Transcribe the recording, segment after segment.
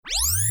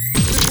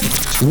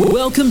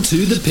Welcome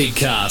to the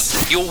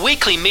Pigcast, your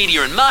weekly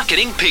media and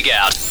marketing pig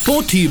out.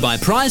 Brought to you by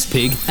Prize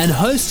Pig and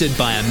hosted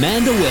by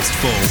Amanda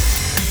Westfall.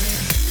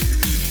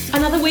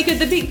 Another week of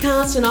the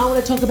Pigcast, and I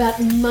want to talk about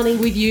money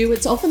with you.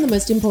 It's often the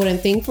most important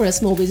thing for a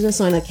small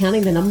business owner,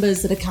 counting the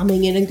numbers that are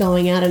coming in and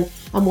going out, and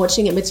I'm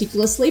watching it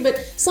meticulously, but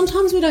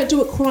sometimes we don't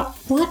do it quite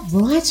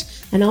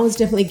right, and I was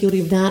definitely guilty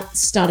of that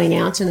starting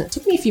out, and it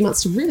took me a few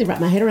months to really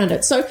wrap my head around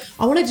it. So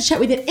I wanted to chat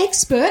with an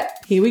expert.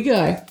 Here we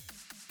go.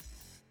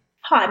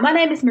 Hi, my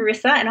name is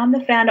Marissa and I'm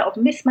the founder of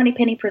Miss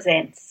Moneypenny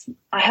Presents.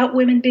 I help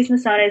women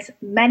business owners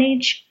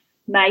manage,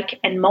 make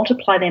and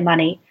multiply their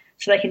money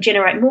so they can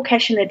generate more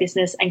cash in their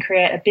business and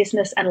create a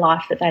business and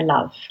life that they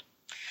love.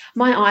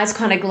 My eyes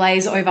kind of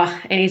glaze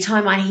over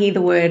anytime I hear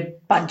the word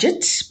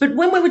budget. But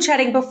when we were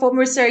chatting before,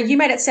 Marissa, you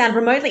made it sound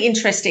remotely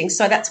interesting.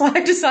 So that's why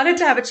I decided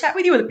to have a chat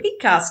with you on the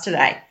Pigcast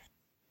today.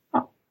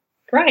 Oh,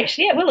 great.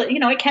 Yeah, well,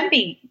 it can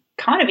be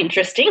kind of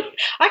interesting.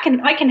 I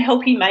can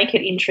help you make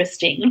it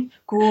interesting.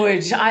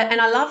 Good.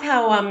 I love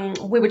how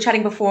we were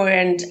chatting before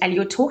and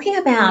you were talking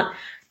about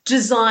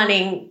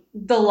designing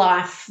the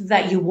life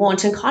that you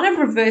want and kind of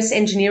reverse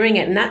engineering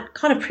it. And that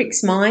kind of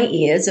pricks my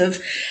ears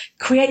of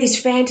create this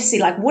fantasy,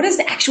 like what is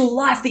the actual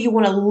life that you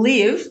want to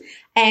live?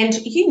 And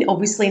you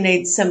obviously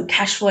need some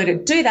cash flow to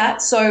do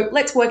that. So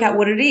let's work out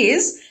what it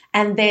is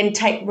and then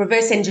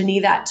reverse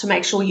engineer that to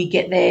make sure you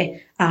get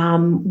there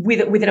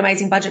with an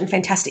amazing budget and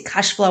fantastic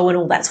cash flow and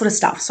all that sort of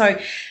stuff. So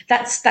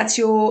that's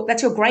your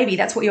gravy.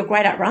 That's what you're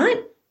great at,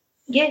 right?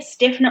 Yes,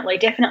 definitely,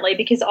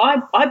 because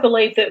I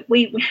believe that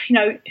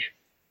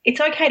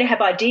it's okay to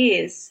have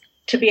ideas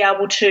to be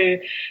able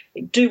to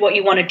do what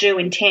you want to do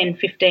in 10,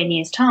 15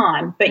 years'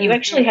 time, but you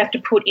actually have to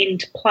put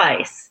into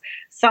place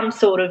some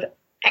sort of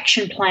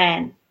action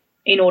plan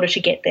in order to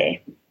get there.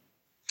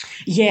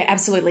 Yeah,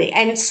 absolutely.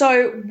 And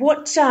so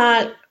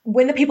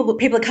when the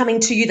people are coming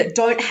to you that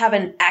don't have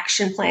an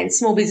action plan,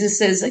 small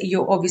businesses,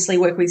 you obviously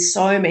work with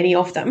so many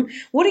of them,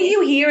 what are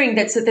you hearing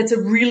that's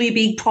a really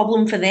big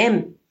problem for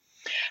them?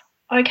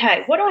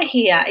 Okay, what I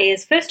hear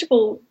is, first of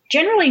all,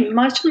 generally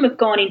most of them have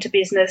gone into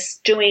business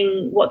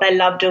doing what they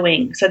love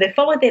doing. So they've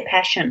followed their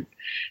passion.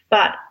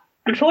 But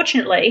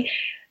unfortunately,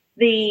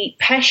 the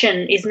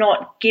passion is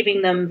not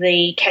giving them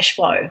the cash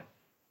flow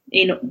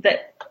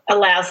that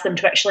allows them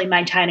to actually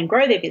maintain and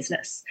grow their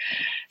business.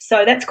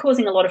 So that's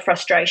causing a lot of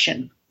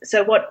frustration.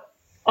 So what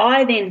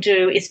I then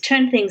do is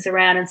turn things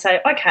around and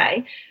say,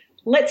 okay,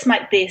 let's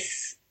make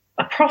this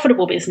a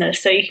profitable business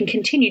so you can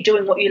continue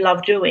doing what you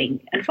love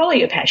doing and follow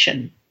your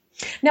passion.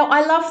 Now,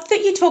 I love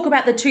that you talk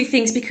about the two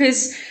things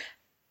because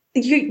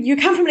you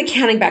come from an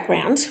accounting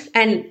background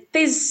and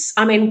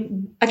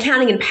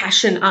accounting and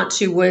passion aren't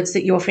two words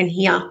that you often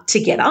hear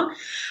together,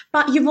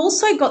 but you've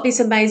also got this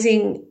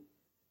amazing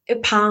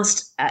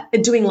past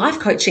doing life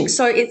coaching.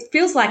 So it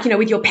feels like,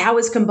 with your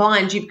powers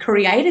combined, you've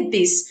created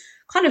this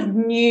kind of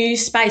new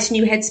space,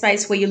 new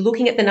headspace where you're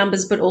looking at the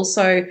numbers, but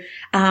also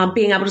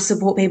being able to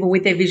support people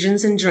with their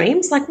visions and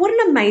dreams. Like, what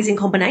an amazing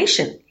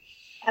combination.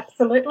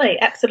 Absolutely.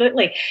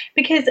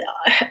 Because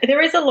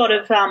there is a lot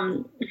of,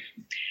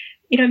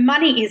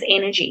 money is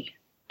energy.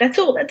 That's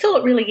all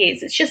it really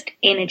is. It's just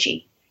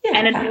energy. Yeah.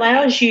 And it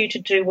allows you to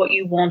do what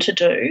you want to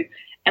do.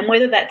 And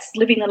whether that's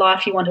living the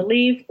life you want to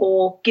live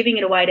or giving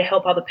it away to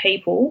help other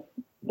people,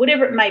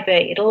 whatever it may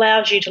be, it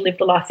allows you to live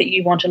the life that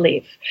you want to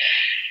live.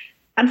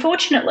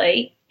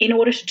 Unfortunately, in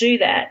order to do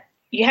that,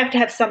 you have to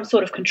have some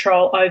sort of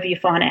control over your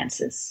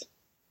finances.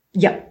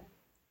 Yep.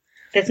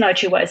 There's no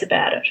two ways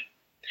about it.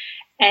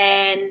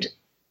 And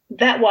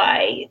that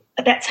way,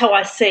 that's how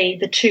I see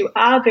the two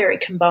are very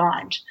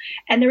combined.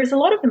 And there is a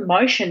lot of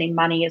emotion in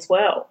money as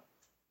well.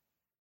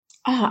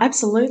 Oh,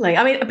 absolutely.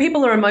 I mean,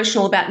 people are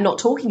emotional about not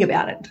talking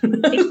about it.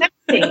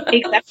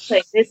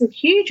 Exactly. There's a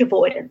huge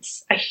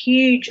avoidance.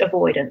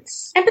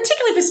 And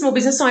particularly for small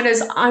business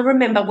owners, I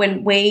remember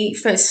when we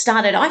first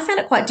started, I found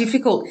it quite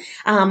difficult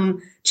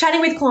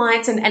chatting with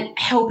clients and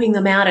helping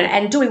them out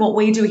and doing what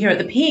we do here at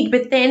the Pig,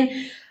 but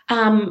then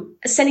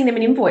sending them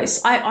an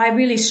invoice. I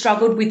really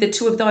struggled with the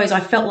two of those. I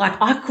felt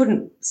like I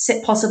couldn't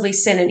possibly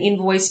send an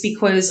invoice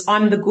because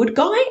I'm the good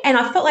guy, and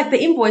I felt like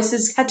the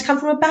invoices had to come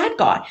from a bad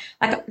guy.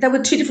 Like there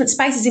were two different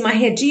spaces in my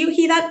head. Do you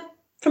hear that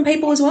from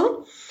people as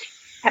well?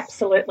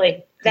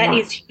 Absolutely. That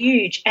is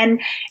huge.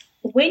 And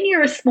when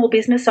you're a small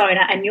business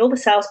owner and you're the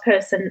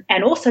salesperson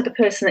and also the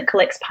person that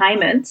collects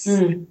payments,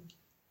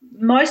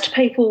 most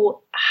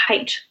people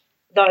hate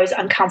those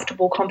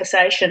uncomfortable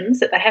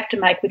conversations that they have to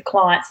make with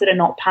clients that are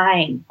not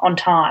paying on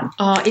time.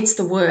 Oh, it's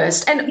the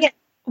worst. And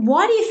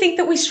why do you think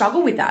that we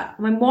struggle with that?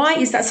 I mean, why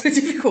is that so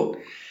difficult?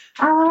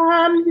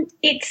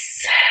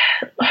 It's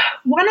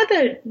one of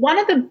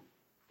the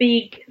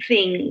big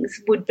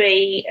things would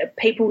be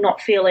people not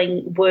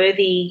feeling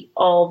worthy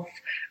of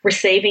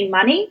receiving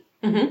money.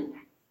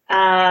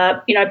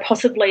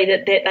 Possibly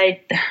that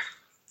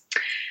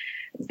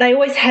they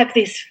always have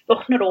this,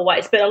 well, not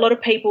always, but a lot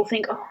of people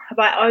think, oh, have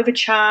I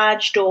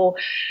overcharged or,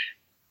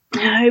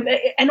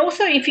 and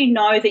also if you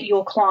know that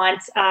your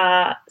clients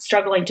are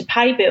struggling to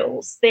pay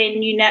bills,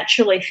 then you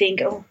naturally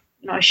think, oh,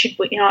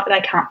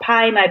 they can't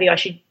pay. Maybe I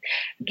should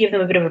give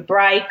them a bit of a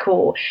break.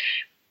 Or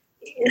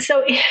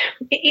so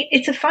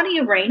it's a funny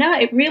arena.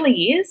 It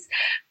really is.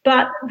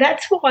 But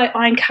that's why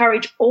I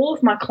encourage all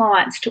of my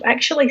clients to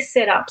actually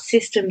set up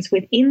systems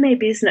within their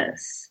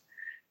business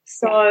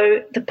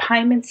so the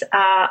payments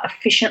are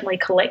efficiently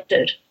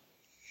collected.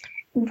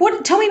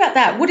 Tell me about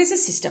that. What is a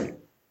system?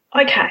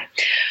 Okay.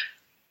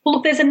 Well,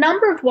 look, there's a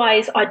number of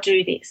ways I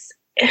do this.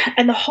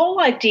 And the whole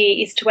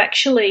idea is to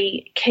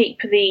actually keep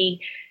the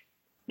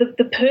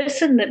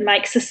person that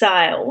makes the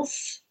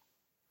sales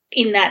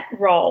in that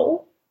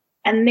role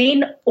and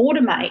then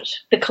automate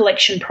the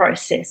collection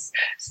process.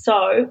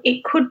 So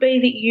it could be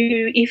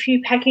that if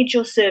you package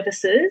your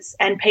services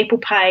and people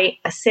pay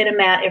a set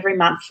amount every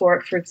month for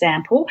it, for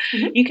example,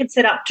 you can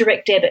set up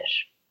direct debit.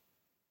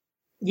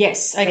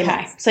 Yes,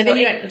 okay. So then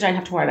you don't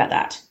have to worry about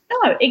that.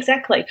 No,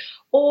 exactly.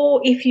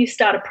 Or if you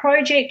start a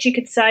project, you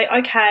could say,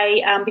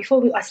 okay,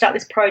 before I start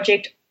this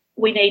project,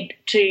 we need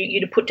you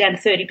to put down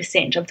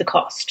 30% of the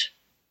cost.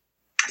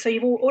 So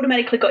you've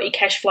automatically got your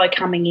cash flow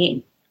coming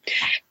in.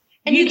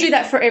 And you do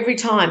that for every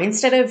time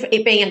instead of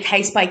it being a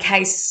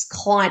case-by-case,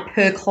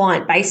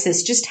 client-per-client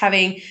basis, just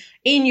having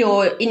in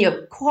your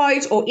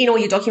quote or in all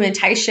your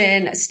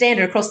documentation,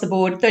 standard across the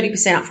board, 30%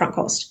 upfront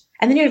cost.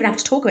 And then you don't even have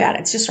to talk about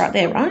it. It's just right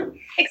there, right?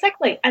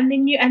 Exactly. And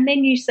then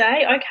you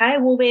say, okay,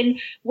 well then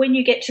when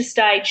you get to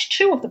stage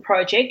 2 of the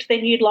project,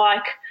 then you'd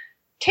like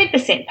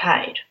 10%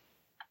 paid.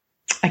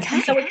 Okay.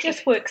 And so it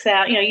just works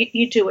out,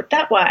 you do it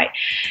that way.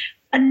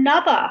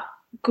 Another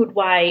good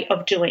way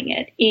of doing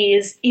it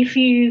is if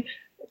you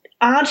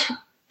aren't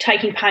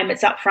taking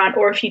payments up front,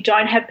 or if you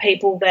don't have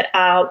people that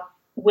are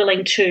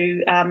willing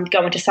to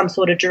go into some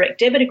sort of direct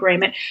debit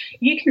agreement,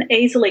 you can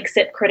easily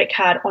accept credit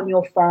card on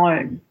your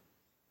phone.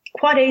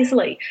 Quite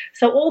easily.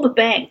 So all the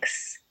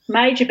banks,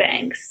 major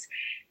banks,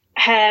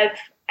 have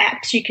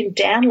apps you can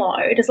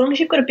download. As long as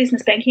you've got a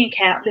business banking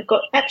account, they've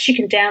got apps you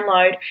can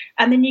download,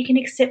 and then you can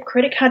accept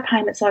credit card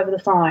payments over the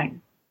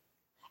phone.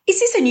 Is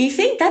this a new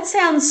thing? That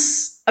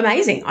sounds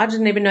amazing. I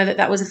didn't even know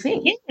that was a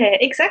thing. Yeah,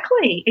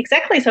 exactly.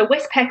 So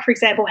Westpac, for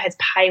example, has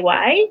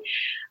Payway.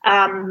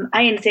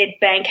 ANZ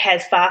Bank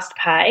has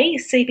FastPay.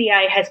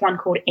 CBA has one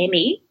called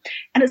Emmy.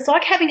 And it's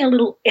like having a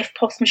little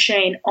EFTPOS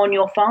machine on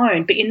your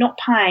phone, but you're not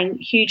paying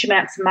huge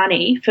amounts of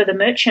money for the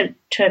merchant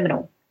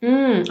terminal.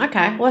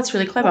 Okay. Well, that's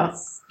really clever.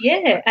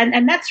 Yeah,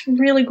 and that's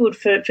really good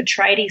for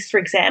tradies, for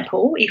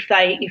example, if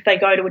they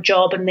go to a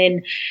job and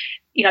then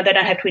they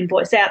don't have to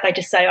invoice out. They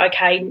just say,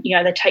 okay,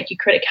 they take your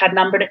credit card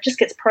number and it just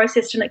gets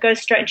processed and it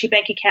goes straight into your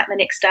bank account the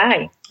next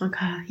day.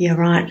 Okay, yeah,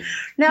 right.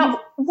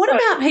 Now, what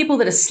about people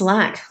that are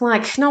slack?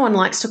 Like, no one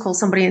likes to call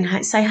somebody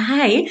and say,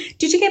 hey,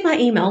 did you get my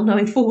email,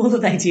 knowing full well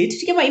that they did?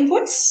 Did you get my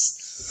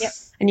invoice? Yep.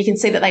 And you can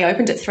see that they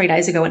opened it 3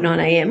 days ago at 9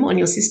 a.m. on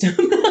your system.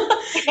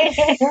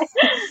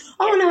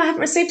 Oh, no, I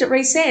haven't received it.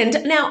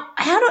 Resend. Now,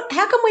 how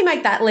can we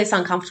make that less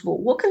uncomfortable?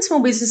 What can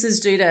small businesses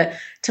do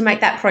to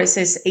make that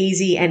process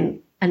easy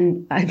and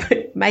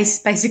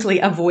basically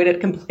avoid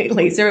it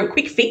completely? Is there a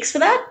quick fix for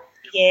that?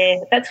 Yeah,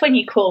 that's when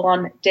you call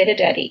on Debtor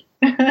Daddy.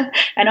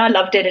 And I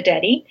love Debtor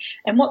Daddy.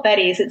 And what that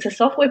is, it's a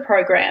software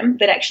program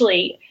that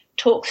actually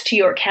talks to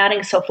your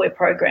accounting software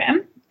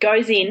program,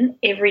 goes in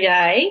every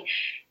day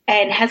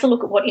and has a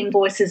look at what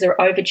invoices are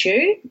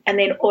overdue and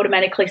then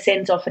automatically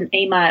sends off an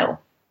email.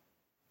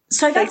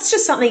 So that's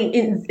just something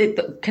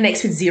that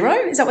connects with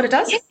Xero? Is that what it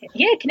does? Yeah,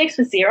 it connects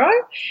with Xero.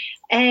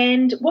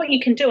 And what you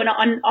can do, and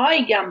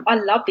I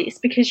love this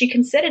because you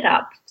can set it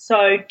up.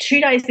 So 2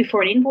 days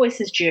before an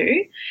invoice is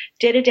due,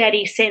 Debtor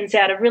Daddy sends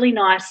out a really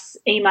nice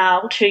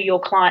email to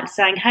your client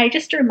saying, hey,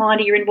 just a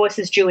reminder, your invoice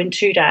is due in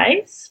 2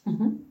 days.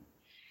 Mm-hmm.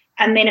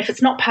 And then if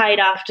it's not paid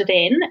after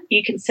then,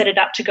 you can set it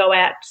up to go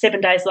out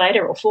 7 days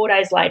later or 4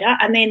 days later.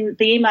 And then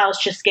the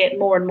emails just get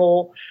more and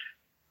more.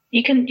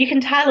 You can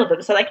tailor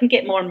them so they can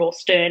get more and more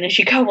stern as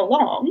you go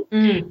along.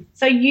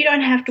 So you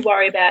don't have to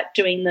worry about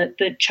doing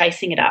the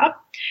chasing it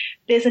up.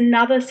 There's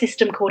another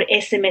system called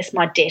SMS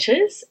My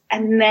Debtors,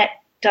 and that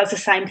does the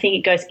same thing.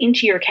 It goes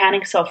into your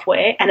accounting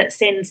software and it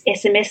sends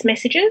SMS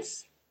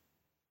messages.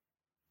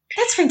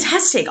 That's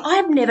fantastic.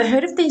 I've never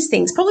heard of these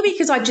things, probably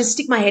because I just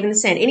stick my head in the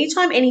sand.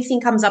 Anytime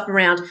anything comes up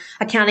around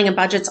accounting and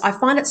budgets, I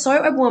find it so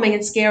overwhelming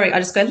and scary. I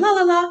just go, la,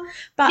 la, la.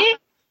 But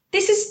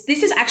this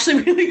is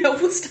actually really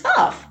helpful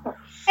stuff.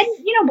 And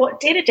you know what?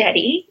 Debtor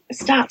Daddy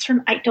starts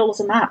from $8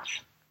 a month.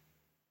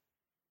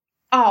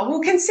 Oh, well,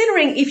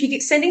 considering if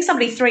you're sending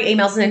somebody 3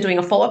 emails and then doing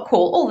a follow-up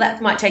call, all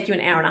that might take you an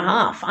hour and a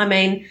half. I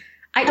mean,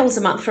 $8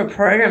 a month for a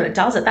program that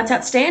does it, that's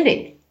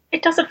outstanding.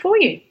 It does it for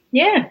you.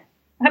 Yeah,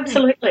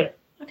 absolutely.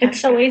 Okay.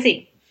 It's so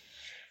easy.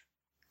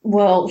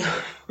 Well,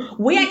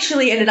 we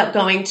actually ended up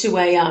going to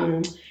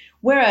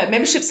we're a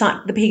membership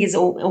site. The Pig is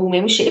all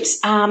memberships.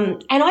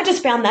 And I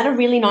just found that a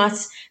really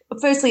nice,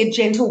 firstly, a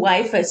gentle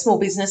way for small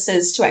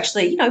businesses to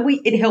actually,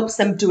 it helps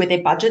them do with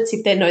their budgets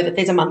if they know that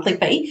there's a monthly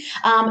fee.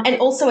 And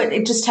also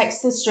it just takes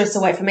the stress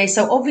away from me.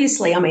 So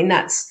obviously, I mean,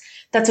 that's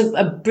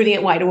a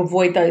brilliant way to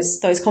avoid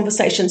those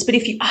conversations. But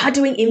if you are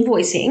doing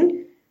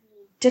invoicing,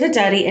 Debtor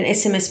Daddy and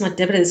SMS My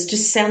Debtors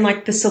just sound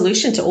like the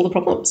solution to all the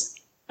problems.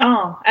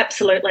 Oh,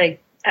 absolutely.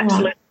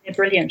 Absolutely. Right. They're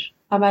brilliant.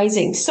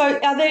 Amazing. So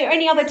are there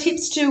any other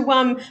tips to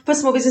for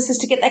small businesses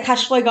to get their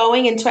cash flow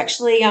going and to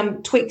actually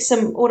tweak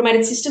some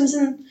automated systems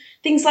and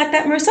things like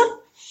that, Marissa?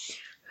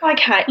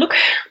 Okay. Look,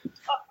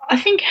 I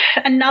think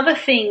another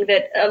thing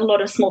that a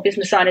lot of small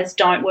business owners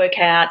don't work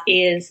out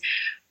is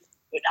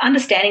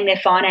understanding their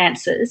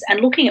finances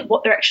and looking at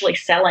what they're actually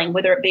selling,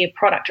 whether it be a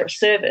product or a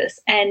service,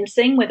 and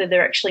seeing whether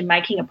they're actually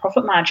making a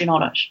profit margin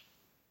on it.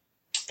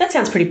 That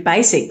sounds pretty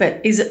basic,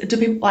 but do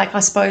people, like, I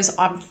suppose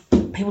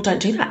people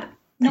don't do that.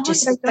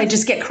 They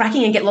just get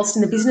cracking and get lost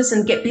in the business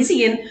and get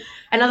busy and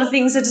other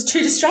things are just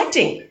too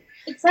distracting.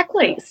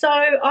 Exactly. So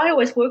I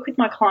always work with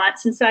my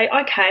clients and say,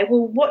 okay,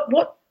 well,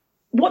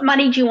 what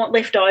money do you want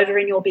left over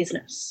in your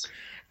business?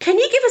 Can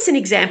you give us an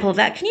example of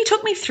that? Can you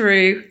talk me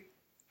through,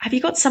 have you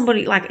got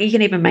somebody, like, you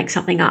can even make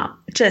something up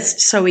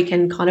just so we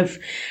can kind of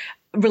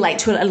relate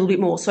to it a little bit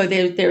more. So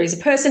there is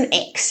a person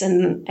X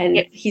and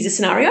Yep. Here's a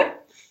scenario.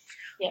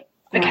 Yep.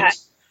 Right. Okay.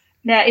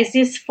 Now, is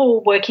this for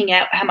working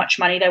out how much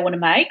money they want to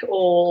make,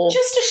 or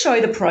just to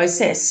show the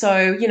process?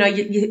 So,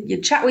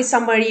 you chat with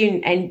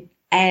somebody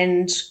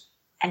and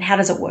how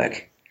does it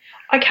work?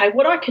 Okay,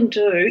 what I can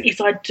do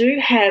is I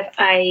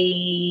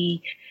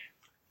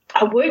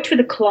worked with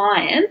a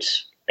client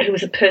who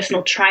was a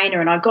personal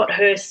trainer and I got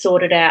her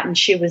sorted out and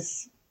she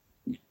was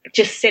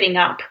just setting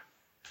up,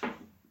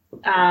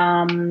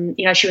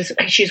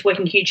 she was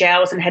working huge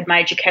hours and had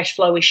major cash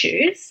flow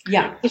issues.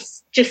 Yeah.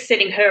 Just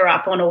setting her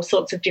up on all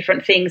sorts of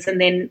different things,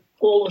 and then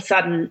all of a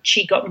sudden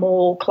she got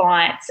more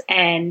clients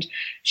and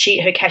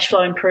her cash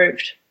flow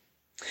improved.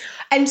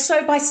 And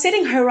so by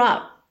setting her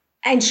up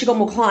and she got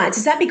more clients,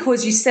 is that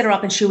because you set her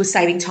up and she was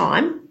saving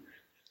time?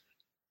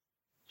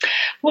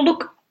 Well,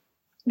 look,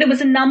 there was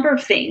a number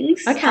of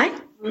things. Okay.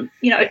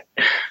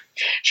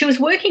 She was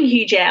working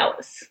huge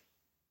hours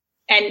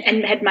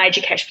and had major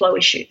cash flow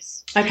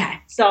issues. Okay.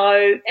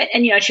 So,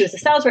 she was a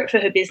sales rep for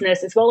her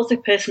business as well as the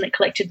person that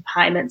collected the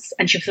payments,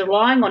 and she was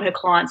relying on her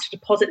clients to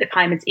deposit their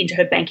payments into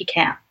her bank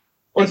account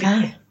or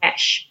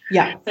cash.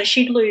 Yeah. So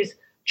she'd lose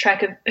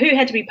track of who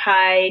had to be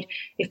paid,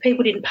 if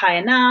people didn't pay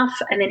enough,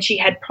 and then she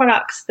had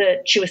products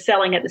that she was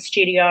selling at the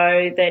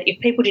studio that if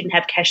people didn't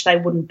have cash they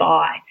wouldn't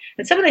buy.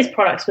 And some of these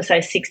products were, say,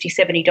 $60,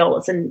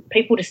 $70 and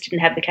people just didn't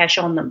have the cash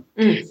on them.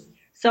 Mm.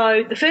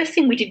 So the first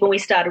thing we did when we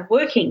started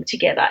working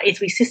together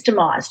is we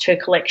systemised her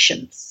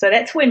collections. So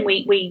that's when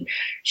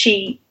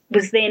she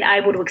was then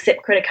able to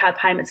accept credit card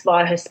payments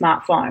via her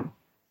smartphone.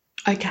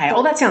 Okay.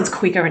 Well, that sounds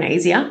quicker and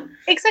easier.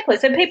 Exactly.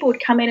 So people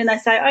would come in and they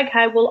say,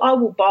 okay, well, I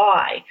will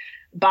buy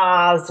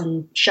bars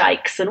and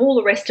shakes and all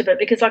the rest of it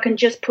because I can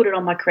just put it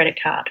on my credit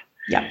card.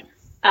 Yeah.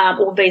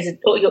 Or Visa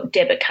or your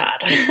debit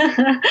card.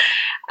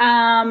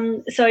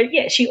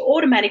 She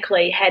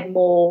automatically had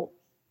more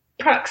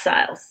product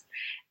sales.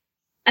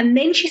 And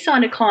then she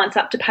signed her clients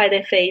up to pay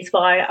their fees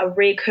via a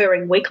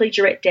recurring weekly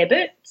direct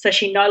debit, so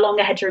she no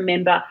longer had to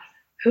remember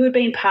who had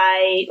been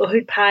paid or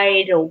who'd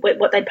paid or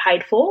what they'd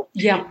paid for.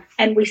 Yeah.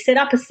 And we set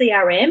up a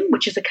CRM,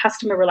 which is a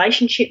customer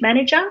relationship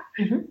manager,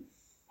 mm-hmm.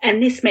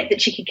 and this meant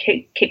that she could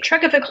keep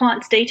track of her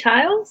clients'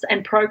 details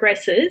and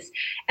progresses,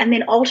 and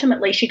then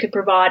ultimately she could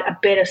provide a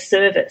better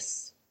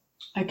service.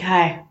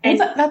 Okay. And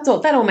that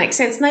all makes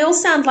sense. And they all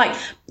sound like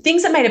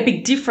things that made a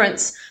big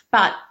difference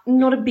but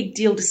not a big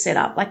deal to set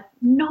up.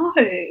 No.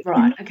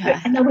 Right, okay.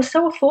 And they were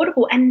so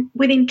affordable. And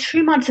within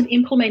 2 months of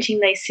implementing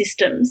these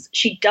systems,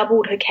 she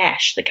doubled her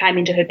cash that came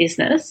into her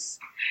business,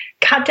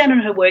 cut down on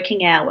her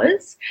working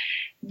hours.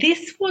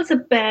 This was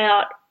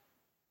about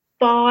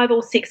 5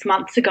 or 6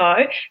 months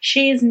ago.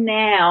 She is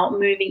now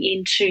moving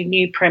into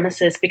new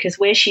premises because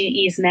where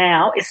she is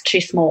now is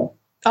too small.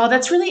 Oh,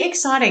 that's really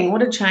exciting.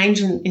 What a change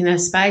in her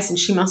space. And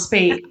she must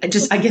be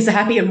just, I guess, a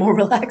happy and more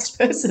relaxed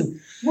person.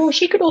 Well,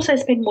 she could also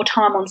spend more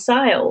time on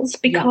sales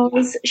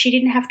because she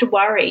didn't have to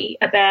worry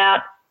about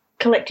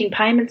collecting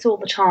payments all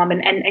the time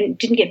and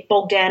didn't get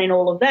bogged down in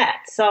all of that.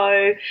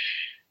 So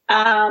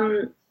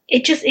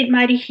it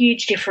made a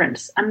huge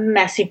difference, a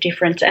massive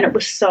difference, and it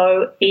was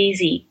so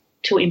easy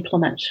to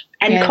implement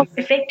and cost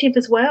effective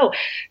as well.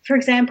 For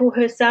example,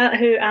 her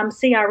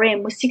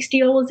CRM was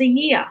 $60 a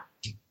year.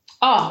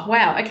 Oh,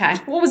 wow, okay.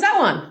 What was that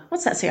one?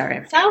 What's that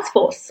CRM?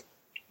 Salesforce.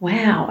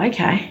 Wow,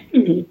 okay.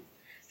 Mm-hmm.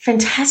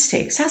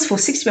 Fantastic.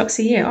 Salesforce, $60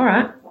 a year. All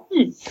right.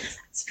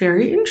 It's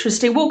very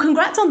interesting. Well,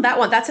 congrats on that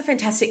one. That's a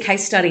fantastic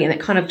case study, and it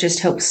kind of just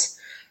helps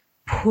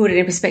put it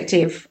in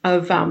perspective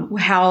of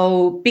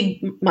how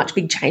much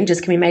big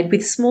changes can be made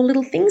with small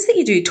little things that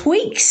you do,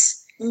 tweaks.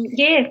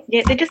 Yeah,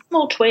 they're just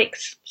small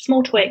tweaks.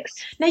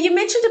 Now, you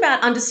mentioned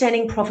about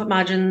understanding profit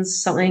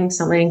margins, something.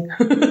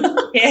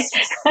 Yes.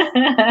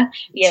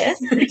 Yeah.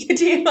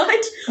 Do you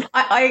mind?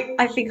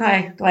 I think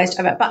I glazed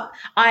over it, but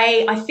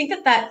I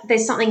think that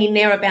there's something in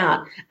there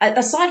about,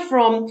 aside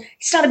from you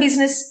start a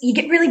business, you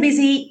get really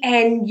busy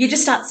and you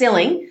just start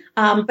selling,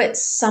 but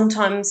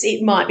sometimes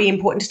it might be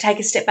important to take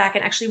a step back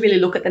and actually really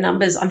look at the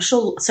numbers. I'm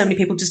sure so many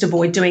people just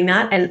avoid doing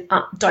that and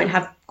don't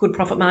have good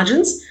profit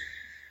margins.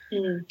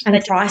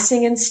 and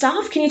pricing and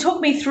stuff. Can you talk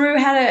me through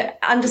how to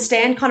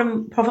understand kind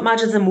of profit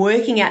margins and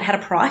working out how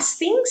to price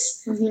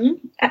things?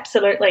 Mm-hmm.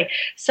 Absolutely.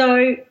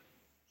 So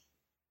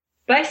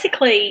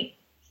basically,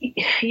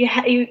 you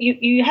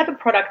have a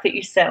product that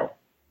you sell.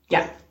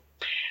 Yeah.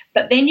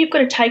 But then you've got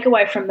to take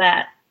away from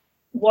that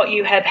what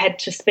you have had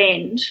to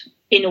spend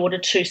in order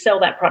to sell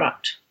that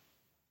product.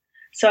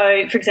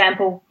 So, for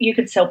example, you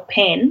could sell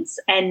pens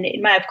and it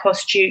may have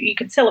cost you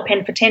could sell a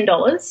pen for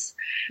 $10,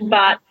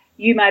 but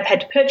you may have had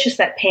to purchase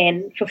that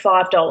pen for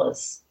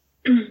 $5.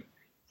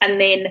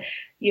 And then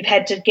you've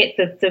had to get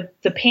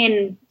the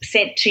pen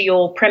sent to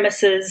your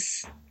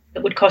premises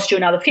that would cost you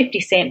another 50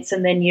 cents,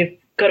 and then you've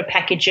got to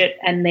package it.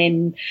 And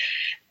then,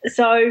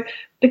 so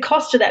the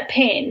cost of that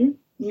pen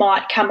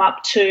might come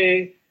up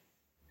to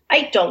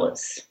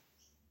 $8.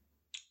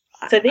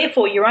 So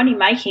therefore, you're only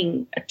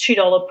making a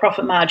 $2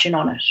 profit margin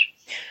on it.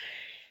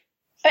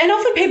 And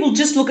often people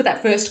just look at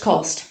that first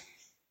cost.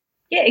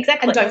 Yeah,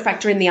 exactly. And don't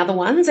factor in the other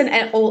ones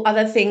and all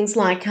other things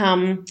like,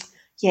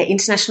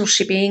 international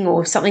shipping,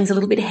 or something's a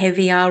little bit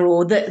heavier,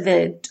 or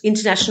the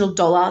international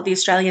dollar, the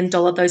Australian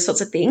dollar, those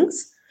sorts of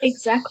things.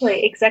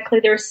 Exactly.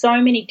 There are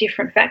so many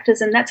different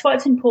factors, and that's why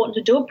it's important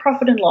to do a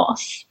profit and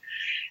loss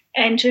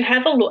and to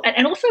have a look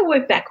and also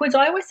work backwards.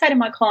 I always say to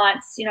my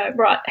clients,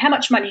 right, how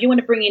much money do you want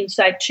to bring in,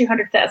 say,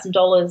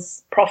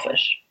 $200,000 profit,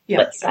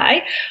 let's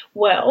say?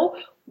 Well,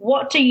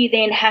 what do you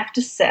then have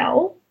to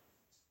sell,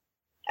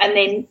 and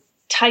then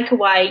take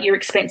away your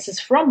expenses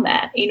from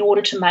that in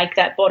order to make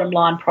that bottom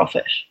line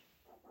profit?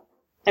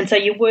 And so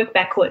you work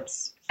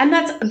backwards. And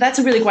that's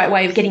a really great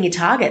way of getting your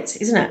targets,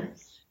 isn't it?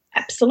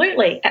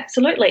 Absolutely.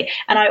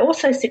 And I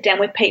also sit down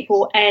with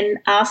people and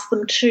ask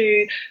them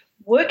to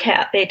work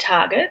out their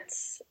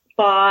targets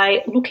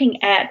by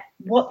looking at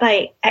what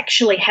they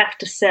actually have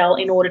to sell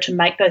in order to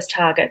make those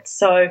targets.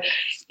 So,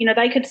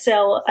 they could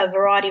sell a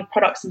variety of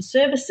products and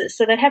services,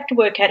 so they'd have to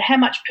work out how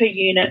much per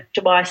unit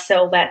do I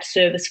sell that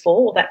service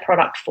for or that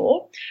product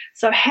for.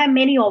 So how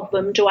many of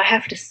them do I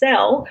have to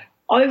sell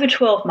over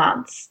 12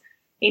 months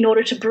in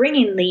order to bring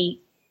in the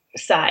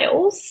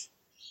sales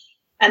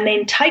and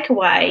then take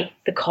away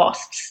the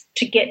costs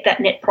to get that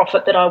net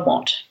profit that I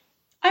want.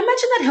 I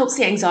imagine that helps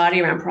the anxiety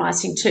around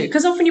pricing too,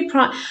 because often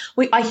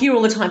I hear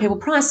all the time people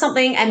price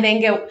something and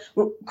then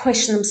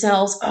question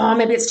themselves,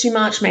 maybe it's too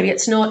much, maybe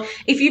it's not.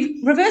 If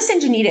you've reverse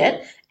engineered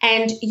it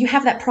and you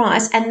have that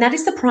price and that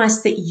is the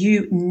price that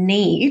you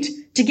need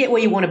to get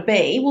where you want to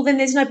be, well, then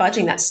there's no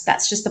budging.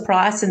 That's just the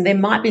price, and there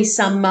might be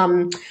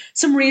some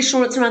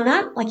reassurance around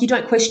that. Like, you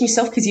don't question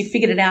yourself because you've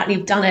figured it out and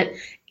you've done it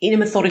in a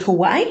methodical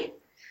way.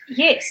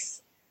 Yes,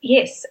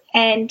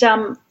 and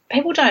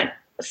people don't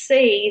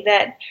see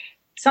that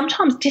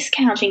sometimes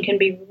discounting can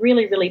be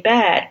really, really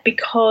bad,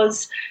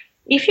 because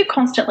if you're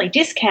constantly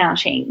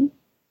discounting,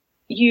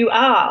 you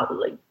are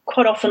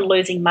quite often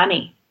losing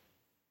money.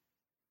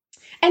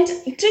 And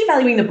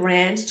devaluing the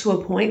brand to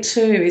a point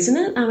too, isn't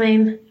it? I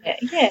mean...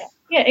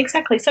 Yeah,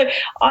 exactly. So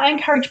I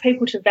encourage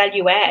people to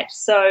value add.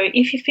 So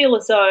if you feel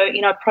as though,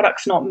 a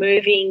product's not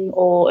moving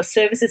or a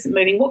service isn't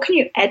moving, what can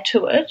you add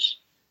to it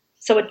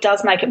so it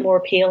does make it more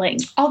appealing?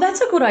 Oh, that's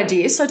a good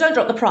idea. So don't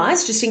drop the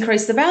price, just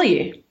increase the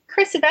value.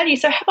 Increase the value.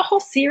 So have a whole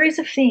series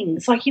of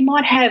things. Like, you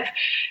might have,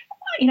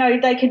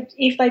 they could,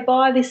 if they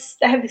buy this,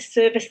 they have this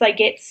service, they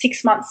get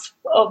 6 months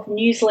of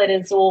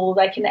newsletters, or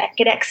they can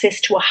get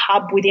access to a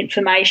hub with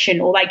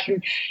information, or they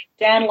can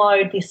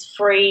download this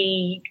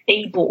free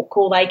ebook,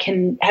 or they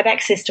can have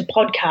access to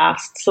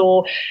podcasts,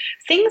 or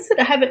things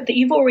that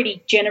you've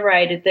already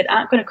generated that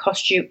aren't going to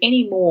cost you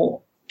any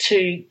more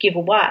to give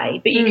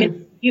away, but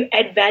you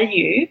add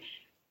value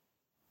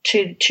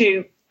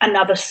to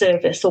another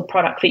service or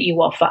product that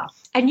you offer.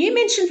 And you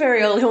mentioned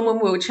very early on when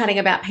we were chatting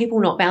about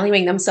people not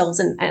valuing themselves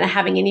and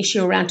having an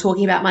issue around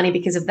talking about money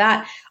because of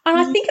that. And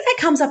I think that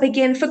comes up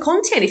again for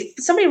content.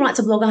 If somebody writes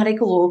a blog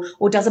article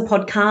or does a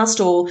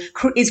podcast or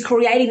is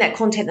creating that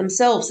content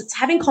themselves, it's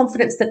having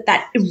confidence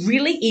that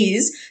really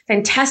is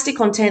fantastic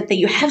content, that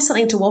you have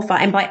something to offer.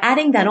 And by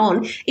adding that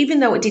on, even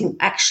though it didn't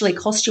actually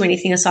cost you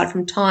anything aside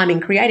from time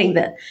in creating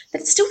that,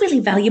 it's still really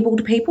valuable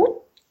to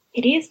people.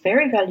 It is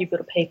very valuable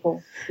to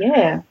people.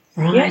 Yeah.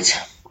 Right.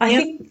 Yeah.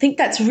 I think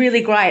that's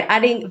really great,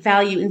 adding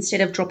value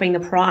instead of dropping the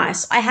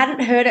price. I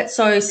hadn't heard it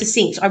so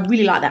succinct. I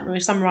really like that,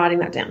 Marisha. I'm writing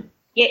that down.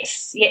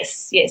 Yes.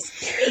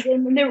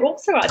 And there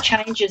also are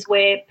changes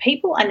where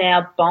people are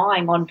now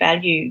buying on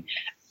value.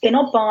 They're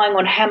not buying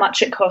on how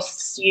much it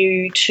costs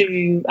you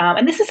to,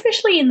 and this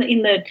especially in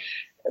the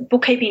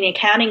bookkeeping and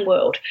accounting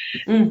world.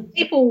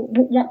 People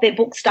want their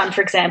books done,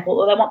 for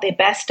example, or they want their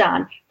BAS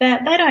done. They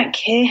don't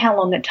care how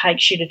long it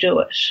takes you to do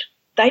it.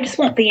 They just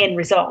want the end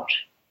result.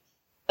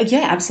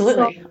 Yeah,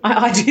 absolutely. So,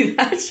 I do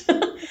that.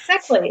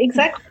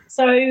 Exactly.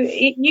 So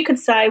you could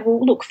say,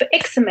 well, look, for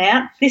X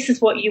amount, this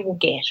is what you will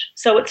get.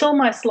 So it's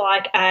almost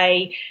like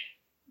a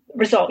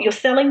result. You're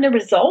selling the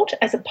result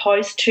as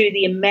opposed to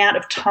the amount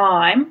of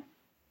time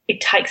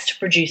it takes to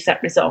produce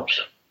that result.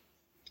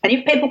 And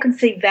if people can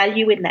see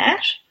value in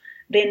that,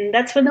 then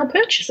that's when they'll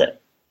purchase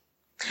it.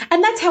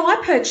 And that's how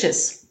I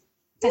purchase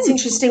That's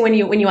interesting when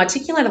you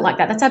articulate it like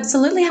that. That's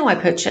absolutely how I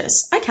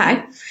purchase.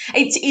 Okay.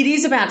 It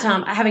is about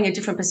having a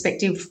different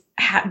perspective,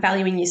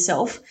 valuing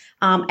yourself,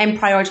 and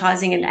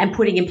prioritizing and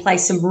putting in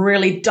place some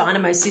really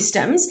dynamo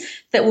systems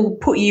that will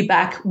put you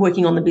back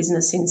working on the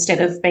business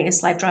instead of being a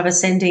slave driver,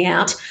 sending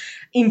out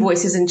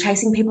invoices and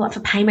chasing people up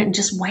for payment and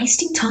just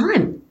wasting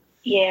time.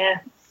 Yeah.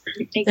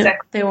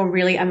 Exactly. They were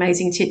really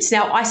amazing tips.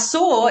 Now, I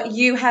saw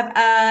you have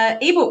an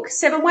ebook,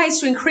 7 Ways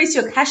to Increase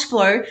Your Cash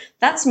Flow.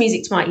 That's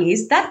music to my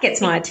ears. That gets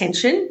my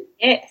attention.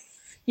 Yes.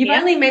 You've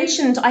only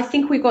mentioned, I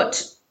think we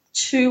got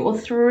 2 or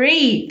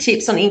 3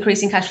 tips on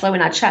increasing cash flow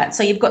in our chat.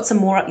 So you've got some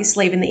more up your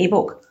sleeve in the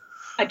ebook.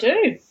 I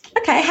do.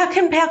 Okay. How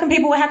can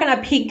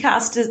our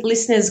Pigcast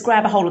listeners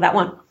grab a hold of that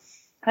one?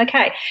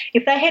 Okay.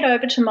 If they head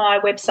over to my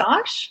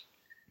website,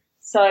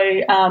 so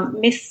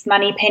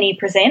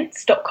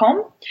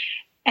missmoneypennypresents.com,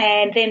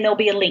 and then there'll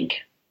be a link.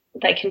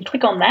 They can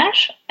click on that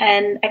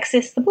and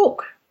access the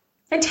book.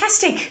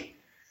 Fantastic.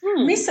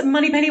 Miss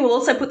Moneypenny will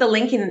also put the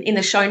link in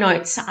the show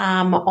notes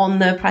on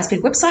the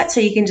PrizePig website, so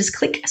you can just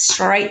click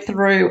straight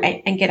through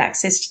and get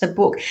access to the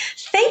book.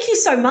 Thank you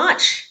so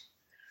much.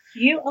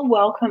 You are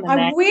welcome,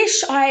 Amanda. I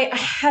wish I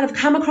had have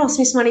come across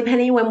Miss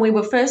Moneypenny when we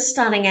were first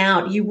starting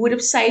out. You would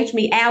have saved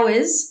me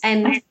hours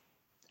and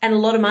a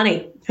lot of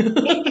money.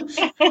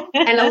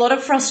 And a lot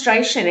of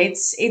frustration.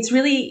 It's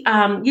really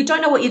you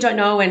don't know what you don't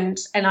know, and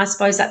I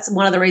suppose that's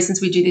one of the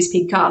reasons we do this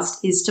podcast,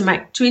 is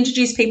to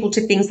introduce people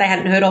to things they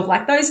hadn't heard of.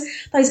 Like those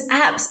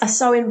apps are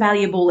so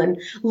invaluable,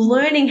 and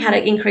learning how to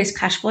increase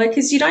cash flow,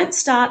 because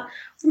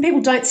some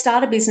people don't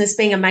start a business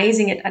being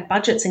amazing at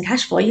budgets and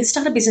cash flow. You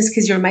start a business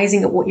because you're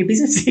amazing at what your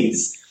business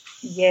is.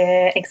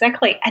 Yeah,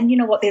 exactly. And you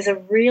know what? There's a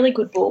really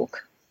good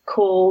book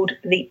called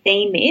The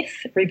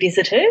E-Myth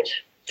Revisited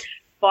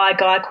by a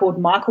guy called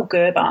Michael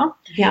Gerber.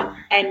 Yeah.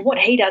 And what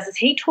he does is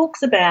he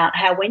talks about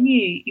how when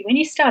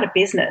you start a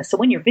business, or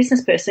when you're a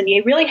business person,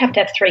 you really have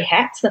to have 3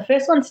 hats. The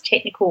first one's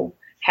technical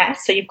hat.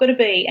 So you've got to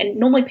be, and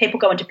normally people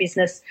go into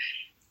business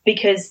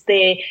because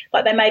they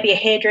may be a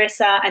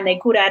hairdresser and they're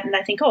good at it, and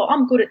they think, oh,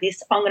 I'm good at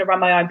this, I'm going to run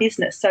my own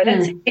business. So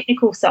that's the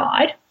technical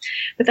side.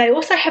 But they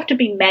also have to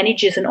be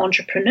managers and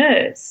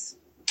entrepreneurs.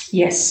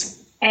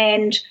 Yes.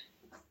 And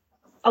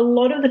a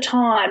lot of the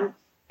time,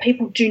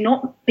 people do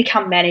not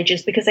become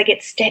managers because they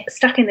get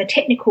stuck in the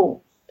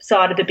technical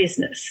side of the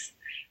business.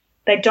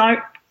 They don't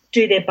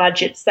do their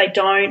budgets. They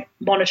don't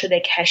monitor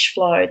their cash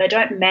flow. They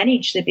don't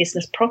manage their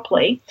business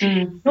properly.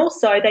 And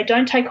also, they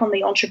don't take on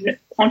the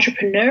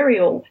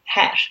entrepreneurial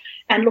hat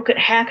and look at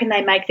how can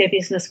they make their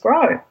business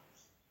grow.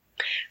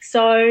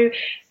 So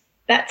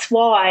that's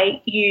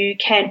why you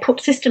can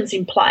put systems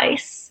in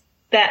place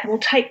that will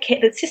take care,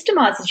 that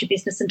systemizes your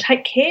business and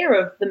take care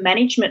of the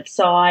management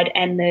side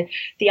and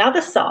the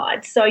other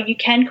side, so you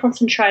can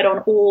concentrate on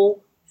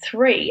all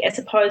 3 as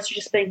opposed to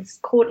just being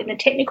caught in the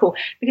technical.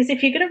 Because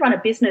if you're going to run a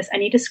business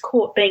and you're just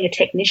caught being a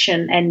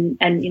technician and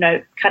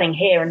cutting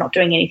hair and not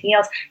doing anything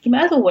else, you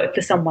might as well work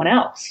for someone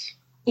else.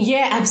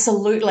 Yeah,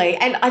 absolutely.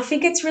 And I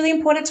think it's really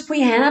important to put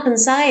your hand up and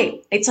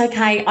say, it's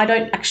okay, I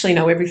don't actually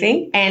know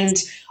everything,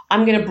 and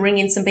I'm going to bring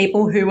in some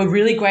people who are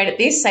really great at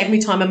this, save me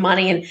time and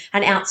money, and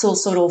outsource,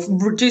 sort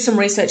of do some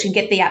research and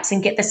get the apps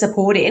and get the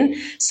support in,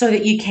 so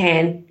that you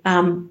can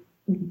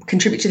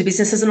contribute to the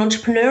business as an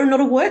entrepreneur and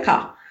not a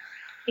worker.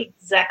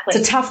 Exactly.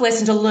 It's a tough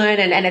lesson to learn,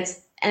 and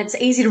it's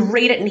easy to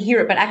read it and hear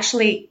it, but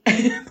actually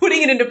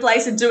putting it into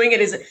place and doing it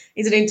is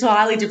an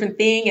entirely different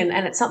thing,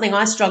 and it's something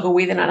I struggle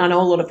with, and I know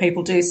a lot of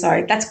people do.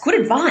 So that's good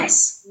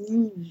advice.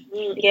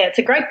 Yeah, it's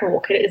a great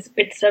book.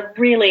 It's a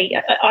really,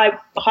 I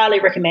highly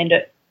recommend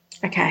it.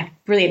 Okay,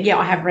 brilliant. Yeah,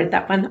 I have read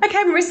that one.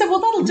 Okay, Marissa, well,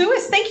 that'll do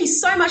us. Thank you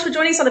so much for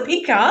joining us on the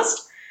Pigcast.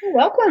 You're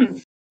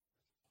welcome.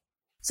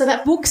 So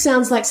that book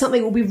sounds like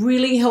something will be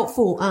really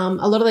helpful.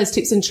 A lot of those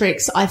tips and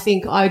tricks I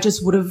think I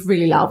just would have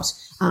really loved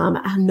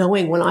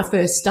knowing when I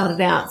first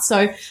started out.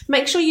 So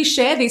make sure you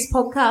share this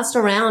podcast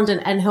around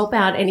and help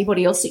out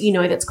anybody else that you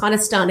know that's kind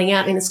of starting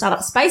out in a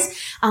startup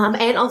space.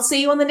 And I'll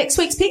see you on the next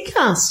week's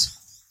Pigcast.